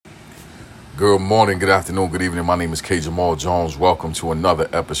Good morning, good afternoon, good evening. My name is K. Jamal Jones. Welcome to another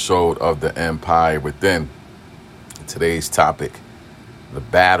episode of The Empire Within. Today's topic, the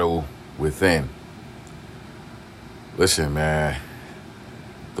battle within. Listen, man,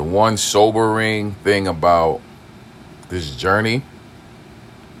 the one sobering thing about this journey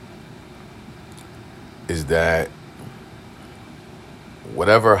is that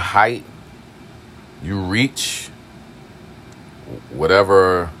whatever height you reach,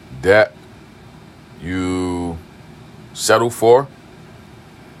 whatever depth you settle for,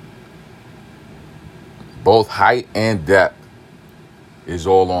 both height and depth is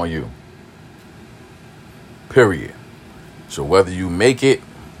all on you. Period. So whether you make it,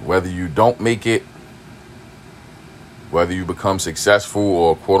 whether you don't make it, whether you become successful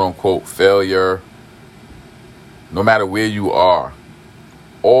or quote unquote failure, no matter where you are,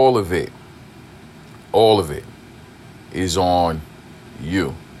 all of it is on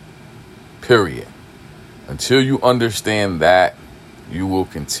you. Period. Until you understand that, you will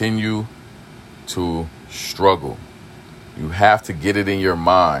continue to struggle. You have to get it in your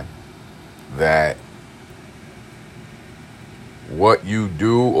mind that what you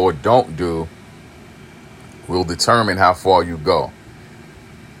do or don't do will determine how far you go.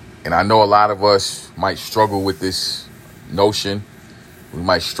 And I know a lot of us might struggle with this notion. We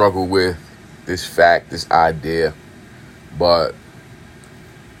might struggle with this fact, this idea. But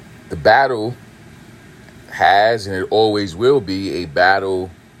the battle has, and it always will be, a battle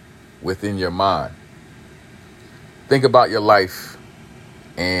within your mind. Think about your life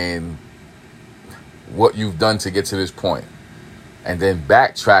and what you've done to get to this point. And then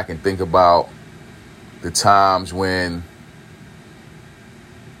backtrack and think about the times when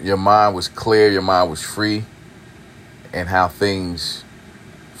your mind was clear, your mind was free, and how things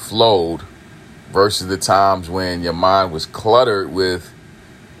flowed versus the times when your mind was cluttered with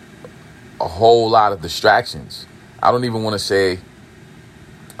a whole lot of distractions. I don't even want to say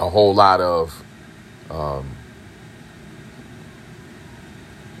a whole lot of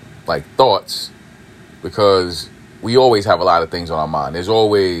thoughts, because we always have a lot of things on our mind. There's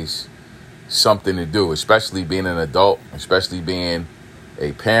always something to do, especially being an adult, especially being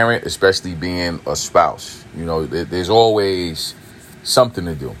a parent, especially being a spouse. You know, there's always something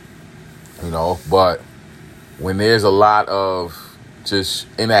to do, but when there's a lot of just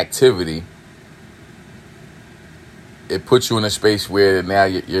inactivity, it puts you in a space where now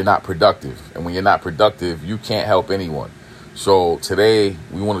you're not productive. And when you're not productive, you can't help anyone. So today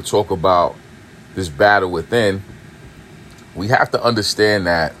we want to talk about this battle within. We have to understand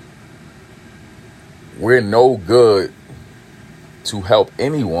that we're no good to help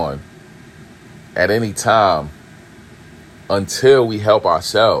anyone at any time until we help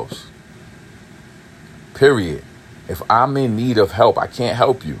ourselves. Period. If I'm in need of help, I can't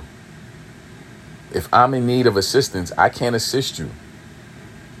help you. If I'm in need of assistance, I can't assist you.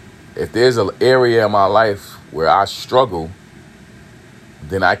 If there's an area in my life where I struggle,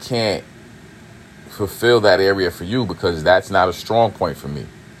 then I can't fulfill that area for you because that's not a strong point for me.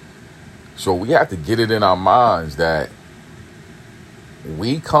 So we have to get it in our minds that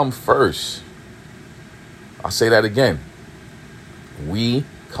we come first. I'll say that again. We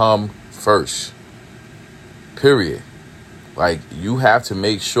come first. Period. Like, you have to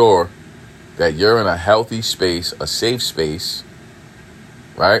make sure that you're in a healthy space, a safe space,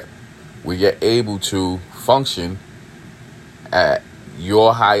 right? Where you're able to function at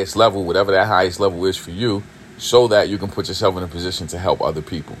your highest level, whatever that highest level is for you, so that you can put yourself in a position to help other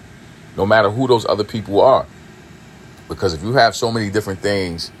people, no matter who those other people are. Because if you have so many different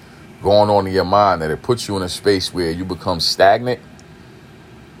things going on in your mind that it puts you in a space where you become stagnant,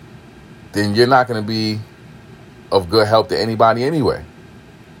 then you're not going to be of good help to anybody anyway.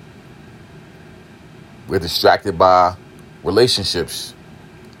 We're distracted by relationships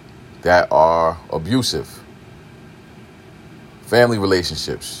that are abusive, family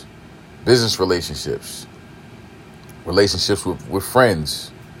relationships, business relationships, relationships with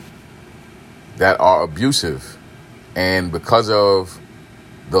friends that are abusive. And because of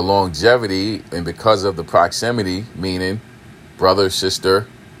the longevity and because of the proximity, meaning brother, sister,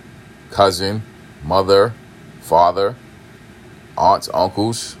 cousin, mother, father, aunts,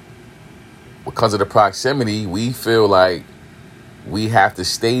 uncles, because of the proximity, we feel like we have to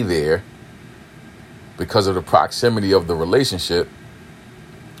stay there because of the proximity of the relationship.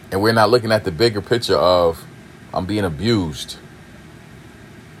 And we're not looking at the bigger picture of, I'm being abused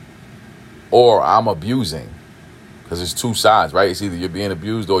or I'm abusing. Because there's two sides, right? It's either you're being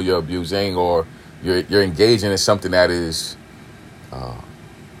abused or you're abusing, or you're engaging in something that is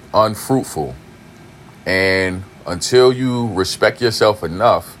unfruitful. And until you respect yourself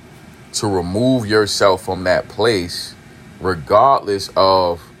enough to remove yourself from that place, regardless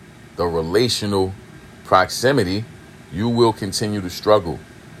of the relational proximity, you will continue to struggle.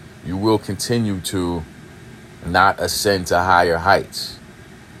 You will continue to not ascend to higher heights.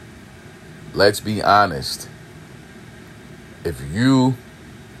 Let's be honest. If you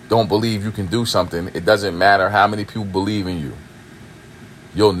don't believe you can do something, it doesn't matter how many people believe in you.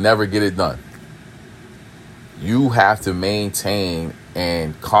 You'll never get it done. You have to maintain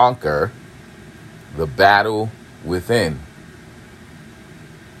and conquer the battle within.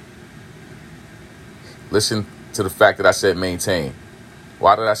 Listen to the fact that I said maintain.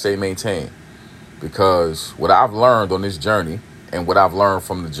 Why did I say maintain? Because what I've learned on this journey and what I've learned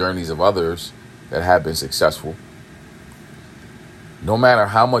from the journeys of others that have been successful, no matter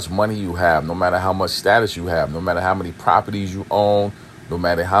how much money you have, no matter how much status you have, no matter how many properties you own, no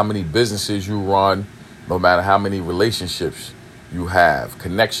matter how many businesses you run, no matter how many relationships you have,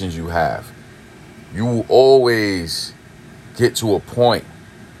 connections you have, you will always get to a point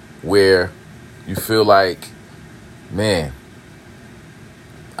where you feel like, man,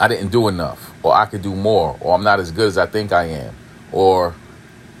 I didn't do enough, or I could do more, or I'm not as good as I think I am, or,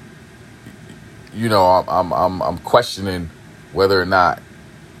 you know, I'm questioning whether or not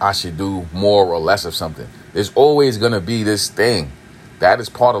I should do more or less of something. There's always going to be this thing. That is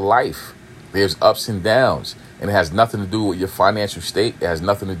part of life. There's ups and downs, and it has nothing to do with your financial state. It has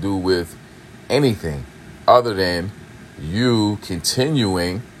nothing to do with anything other than you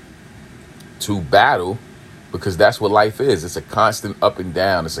continuing to battle, because that's what life is. It's a constant up and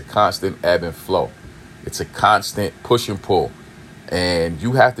down. It's a constant ebb and flow. It's a constant push and pull. And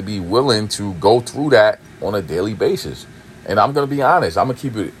you have to be willing to go through that on a daily basis. And I'm going to be honest. I'm going to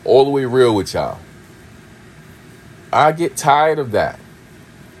keep it all the way real with y'all. I get tired of that.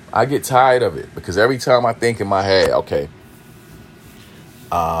 I get tired of it because every time I think in my head, okay,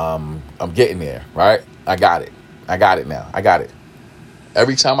 I'm getting there, right? I got it. I got it now. I got it.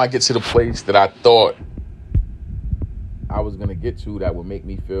 Every time I get to the place that I thought I was going to get to that would make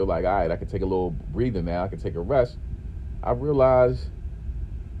me feel like, all right, I can take a little breather now. I can take a rest. I realize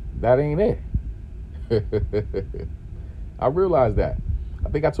that ain't it. I realized that. I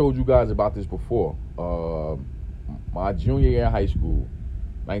think I told you guys about this before. My junior year in high school,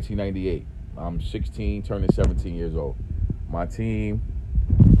 1998. I'm 16, turning 17 years old. My team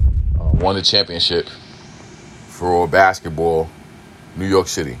won the championship for basketball, New York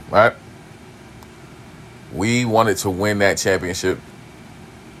City, right? We wanted to win that championship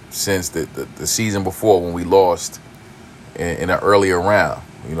since the season before when we lost in an earlier round.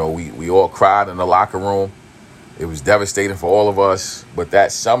 You know, we all cried in the locker room. It was devastating for all of us. But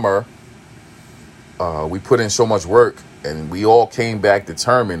that summer, we put in so much work, and we all came back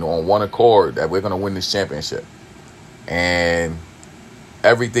determined on one accord that we're going to win this championship. And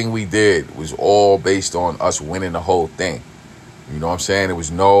everything we did was all based on us winning the whole thing. You know what I'm saying? There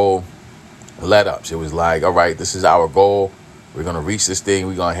was no let-ups. It was like, all right, this is our goal. We're going to reach this thing.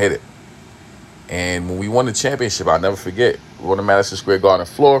 We're going to hit it. And when we won the championship, I'll never forget. We won the Madison Square Garden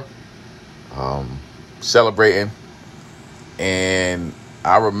floor, celebrating. And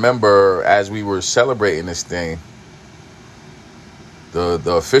I remember as we were celebrating this thing,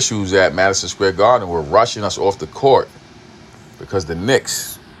 the officials at Madison Square Garden were rushing us off the court because the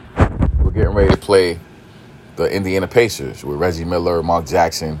Knicks were getting ready to play the Indiana Pacers with Reggie Miller, Mark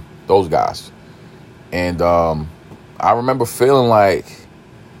Jackson, those guys. And I remember feeling like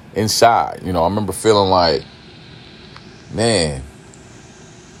inside, I remember feeling like, man,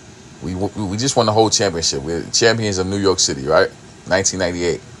 we just won the whole championship. We're champions of New York City, right?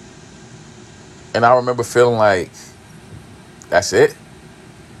 1998. And I remember feeling like, that's it.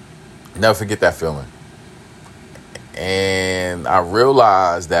 Never forget that feeling. And I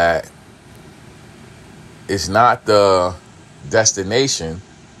realized that it's not the destination.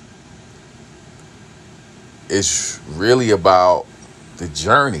 It's really about the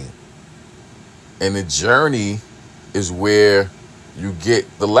journey. And the journey is where you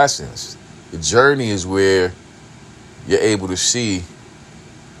get the lessons. The journey is where you're able to see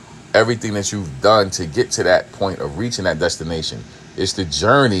everything that you've done to get to that point of reaching that destination. It's the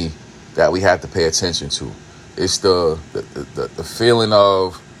journey that we have to pay attention to. It's the feeling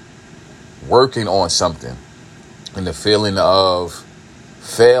of working on something and the feeling of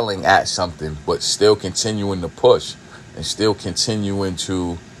failing at something, but still continuing to push and still continuing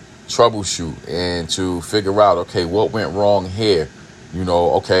to troubleshoot and to figure out, okay, what went wrong here?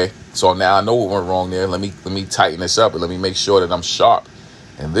 Okay, so now I know what went wrong there. Let me tighten this up and let me make sure that I'm sharp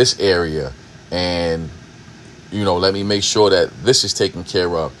in this area. And, let me make sure that this is taken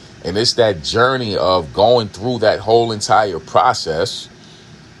care of. And it's that journey of going through that whole entire process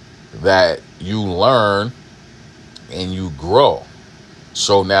that you learn and you grow.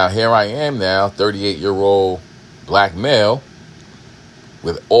 So now here I am now, 38-year-old black male,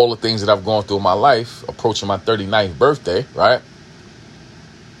 with all the things that I've gone through in my life, approaching my 39th birthday, right?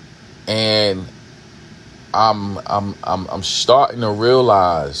 And I'm starting to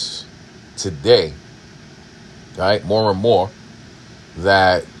realize today, right, more and more,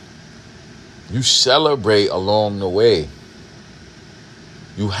 that you celebrate along the way.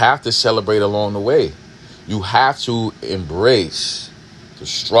 You have to celebrate along the way. You have to embrace the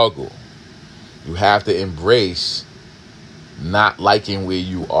struggle. You have to embrace not liking where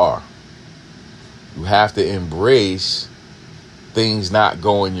you are. You have to embrace things not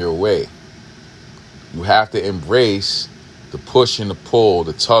going your way. You have to embrace the push and the pull,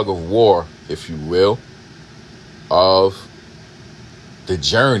 the tug of war, if you will, of the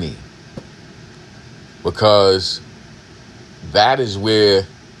journey. Because that is where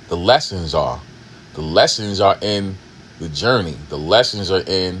the lessons are. The lessons are in the journey. The lessons are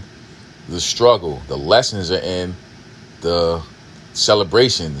in the struggle. The lessons are in the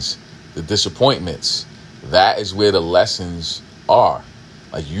celebrations, the disappointments. That is where the lessons are.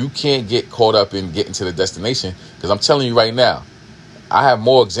 Like, you can't get caught up in getting to the destination, because I'm telling you right now, I have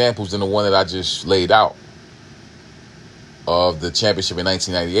more examples than the one that I just laid out of the championship in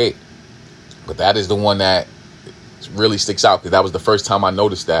 1998. But that is the one that really sticks out, because that was the first time I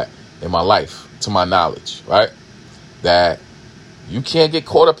noticed that in my life, to my knowledge, right? That you can't get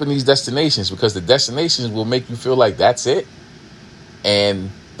caught up in these destinations, because the destinations will make you feel like that's it. And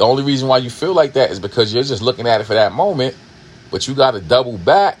the only reason why you feel like that is because you're just looking at it for that moment. But you got to double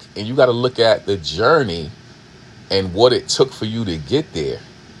back, and you got to look at the journey and what it took for you to get there.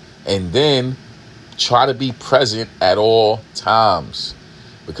 And then try to be present at all times.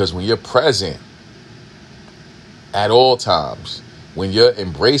 Because when you're present at all times, when you're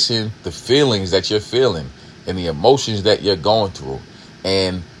embracing the feelings that you're feeling and the emotions that you're going through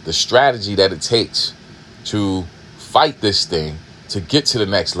and the strategy that it takes to fight this thing, to get to the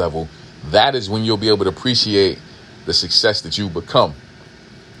next level, that is when you'll be able to appreciate the success that you become.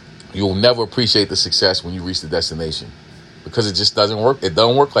 You'll never appreciate the success when you reach the destination, because it just doesn't work. It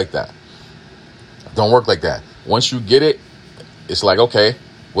doesn't work like that. It don't work like that. Once you get it, it's like, okay,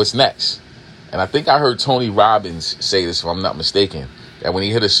 what's next? And I think I heard Tony Robbins say this, if I'm not mistaken, that when he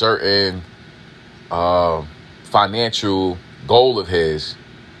hit a certain financial goal of his,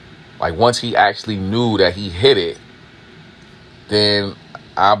 like once he actually knew that he hit it, then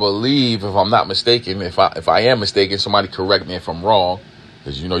I believe, if I'm not mistaken, if I am mistaken, somebody correct me if I'm wrong,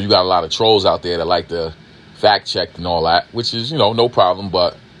 because, you know, you got a lot of trolls out there that like to fact check and all that, which is, you know, no problem,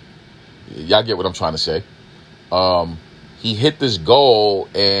 but y'all get what I'm trying to say. He hit this goal,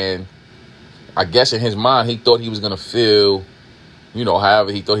 and I guess in his mind, he thought he was going to feel, you know,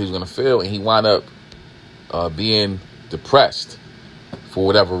 however he thought he was going to feel, and he wound up being depressed for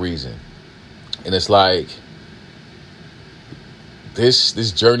whatever reason. And it's like,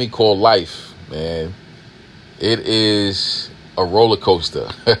 this journey called life, man, it is a roller coaster.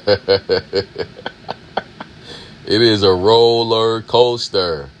 It is a roller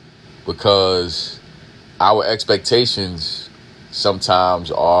coaster, because our expectations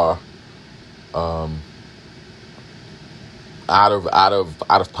sometimes are out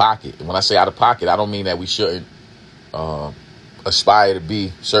of pocket. And when I say out of pocket, I don't mean that we shouldn't aspire to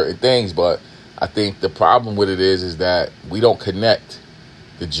be certain things, but I think the problem with it is that we don't connect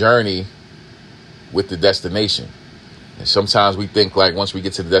the journey with the destination. And sometimes we think like once we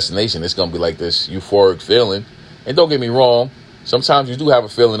get to the destination, it's going to be like this euphoric feeling. And don't get me wrong, sometimes you do have a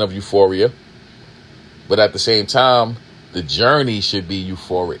feeling of euphoria, but at the same time, the journey should be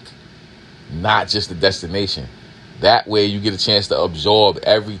euphoric, not just the destination. That way you get a chance to absorb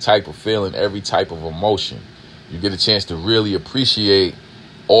every type of feeling, every type of emotion. You get a chance to really appreciate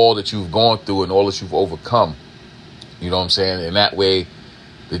all that you've gone through and all that you've overcome. You know what I'm saying? And that way,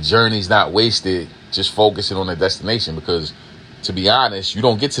 the journey's not wasted just focusing on the destination, because, to be honest, you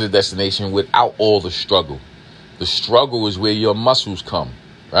don't get to the destination without all the struggle. The struggle is where your muscles come,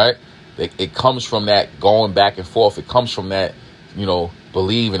 right? It comes from that going back and forth. It comes from that, you know,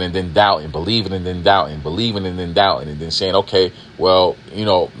 believing and then doubting, believing and then doubting, believing and then doubting, and then saying, okay, well, you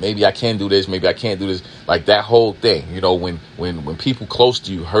know, maybe I can do this, maybe I can't do this. Like that whole thing, you know, when people close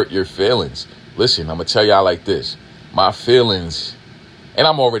to you hurt your feelings. Listen, I'm going to tell y'all like this. My feelings, and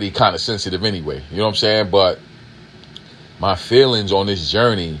I'm already kind of sensitive anyway, you know what I'm saying? But my feelings on this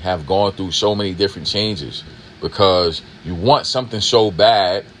journey have gone through so many different changes, because you want something so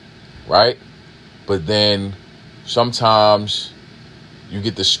bad, right? But then sometimes you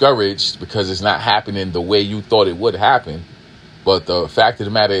get discouraged because it's not happening the way you thought it would happen. But the fact of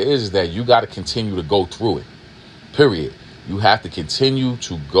the matter is that you got to continue to go through it. Period. You have to continue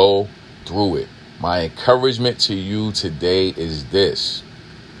to go through it. My encouragement to you today is this.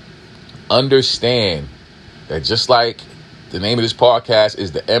 Understand that just like the name of this podcast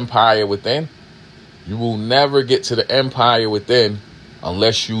is The Empire Within, you will never get to the empire within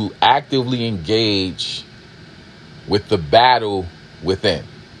unless you actively engage with the battle within.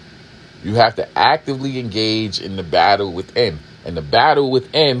 You have to actively engage in the battle within. And the battle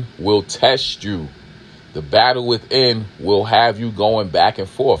within will test you. The battle within will have you going back and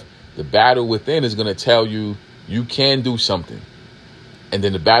forth. The battle within is going to tell you you can do something. And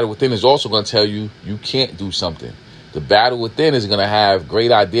then the battle within is also going to tell you you can't do something. The battle within is going to have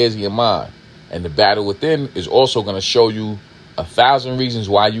great ideas in your mind. And the battle within is also going to show you 1,000 reasons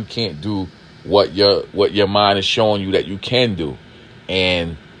why you can't do what your mind is showing you that you can do.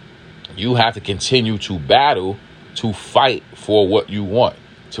 And you have to continue to battle, to fight for what you want,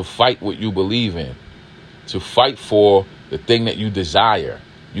 to fight what you believe in, to fight for the thing that you desire.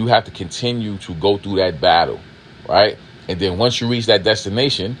 You have to continue to go through that battle, right? And then once you reach that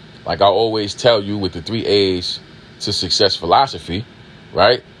destination, like I always tell you with the 3 A's to success philosophy,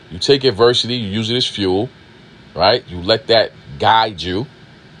 right? You take adversity, you use it as fuel, right? You let that guide you.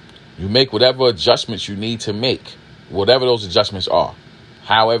 You make whatever adjustments you need to make, whatever those adjustments are.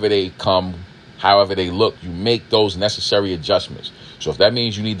 However they come, however they look, you make those necessary adjustments. So if that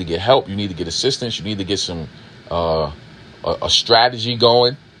means you need to get help, you need to get assistance, you need to get some a strategy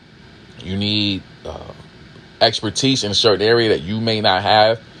going, you need expertise in a certain area that you may not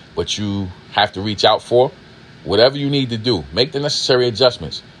have, but you have to reach out for. Whatever you need to do, make the necessary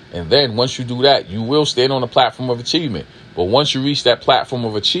adjustments. And then once you do that, you will stand on a platform of achievement. But once you reach that platform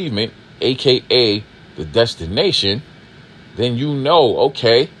of achievement, aka the destination, then you know,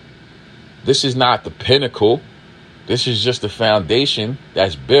 okay, this is not the pinnacle. This is just the foundation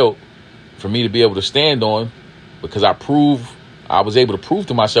that's built for me to be able to stand on, because I was able to prove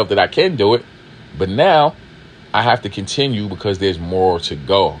to myself that I can do it. But now I have to continue because there's more to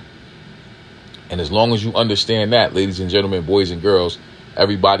go. And as long as you understand that, ladies and gentlemen, boys and girls,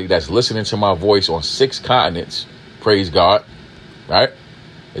 everybody that's listening to my voice on 6 continents, praise God, right?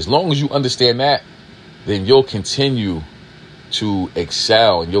 As long as you understand that, then you'll continue to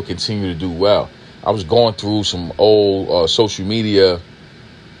excel and you'll continue to do well. I was going through some old social media.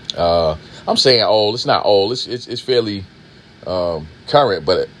 I'm saying old. It's not old. It's fairly current.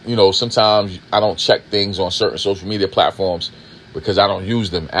 But, you know, sometimes I don't check things on certain social media platforms because I don't use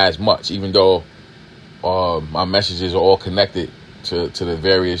them as much, even though my messages are all connected to the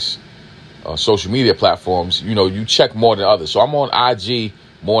various social media platforms. You know, you check more than others. So I'm on IG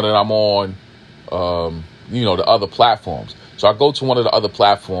more than I'm on, the other platforms. So I go to one of the other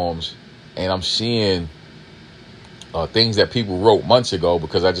platforms and I'm seeing things that people wrote months ago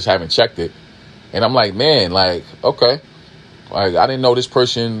because I just haven't checked it. And I'm like, man, like, okay, like I didn't know this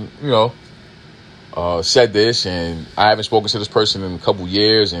person, said this, and I haven't spoken to this person in a couple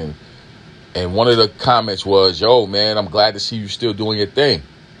years. And one of the comments was, yo, man, I'm glad to see you still doing your thing.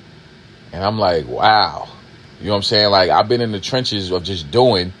 And I'm like, wow. You know what I'm saying? Like, I've been in the trenches of just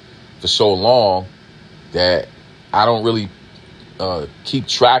doing for so long that I don't really keep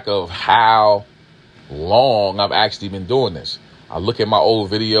track of how long I've actually been doing this. I look at my old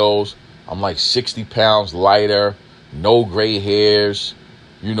videos. I'm like 60 pounds lighter, no gray hairs,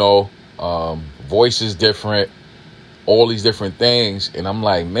 voice is different, all these different things. And I'm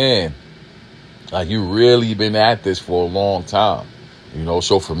like, man, like you really been at this for a long time,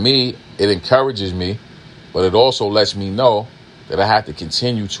 So for me, it encourages me, but it also lets me know that I have to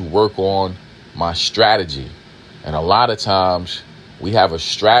continue to work on my strategy. And a lot of times we have a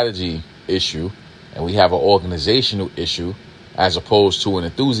strategy issue and we have an organizational issue as opposed to an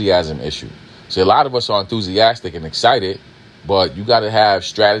enthusiasm issue. So a lot of us are enthusiastic and excited, but you got to have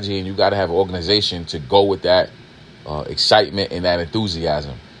strategy and you got to have an organization to go with that excitement and that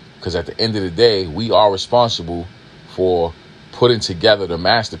enthusiasm. Because at the end of the day, we are responsible for putting together the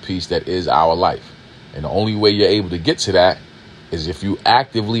masterpiece that is our life. And the only way you're able to get to that is if you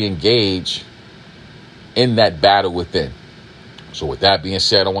actively engage in that battle within. So with that being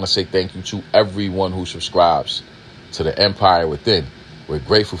said, I want to say thank you to everyone who subscribes to the Empire Within. We're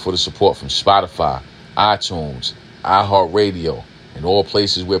grateful for the support from Spotify, iTunes, iHeartRadio, and all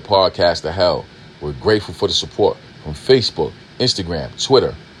places where podcasts are held. We're grateful for the support from Facebook, Instagram,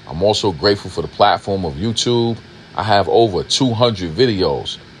 Twitter. I'm also grateful for the platform of YouTube. I have over 200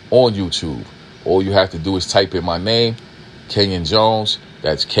 videos on YouTube. All you have to do is type in my name, Kenyon Jones.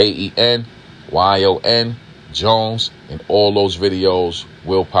 That's Kenyon Jones, and all those videos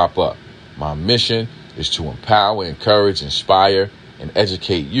will pop up. My mission is to empower, encourage, inspire, and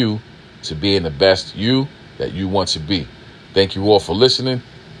educate you to being the best you that you want to be. Thank you all for listening.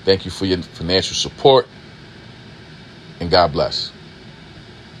 Thank you for your financial support. And God bless.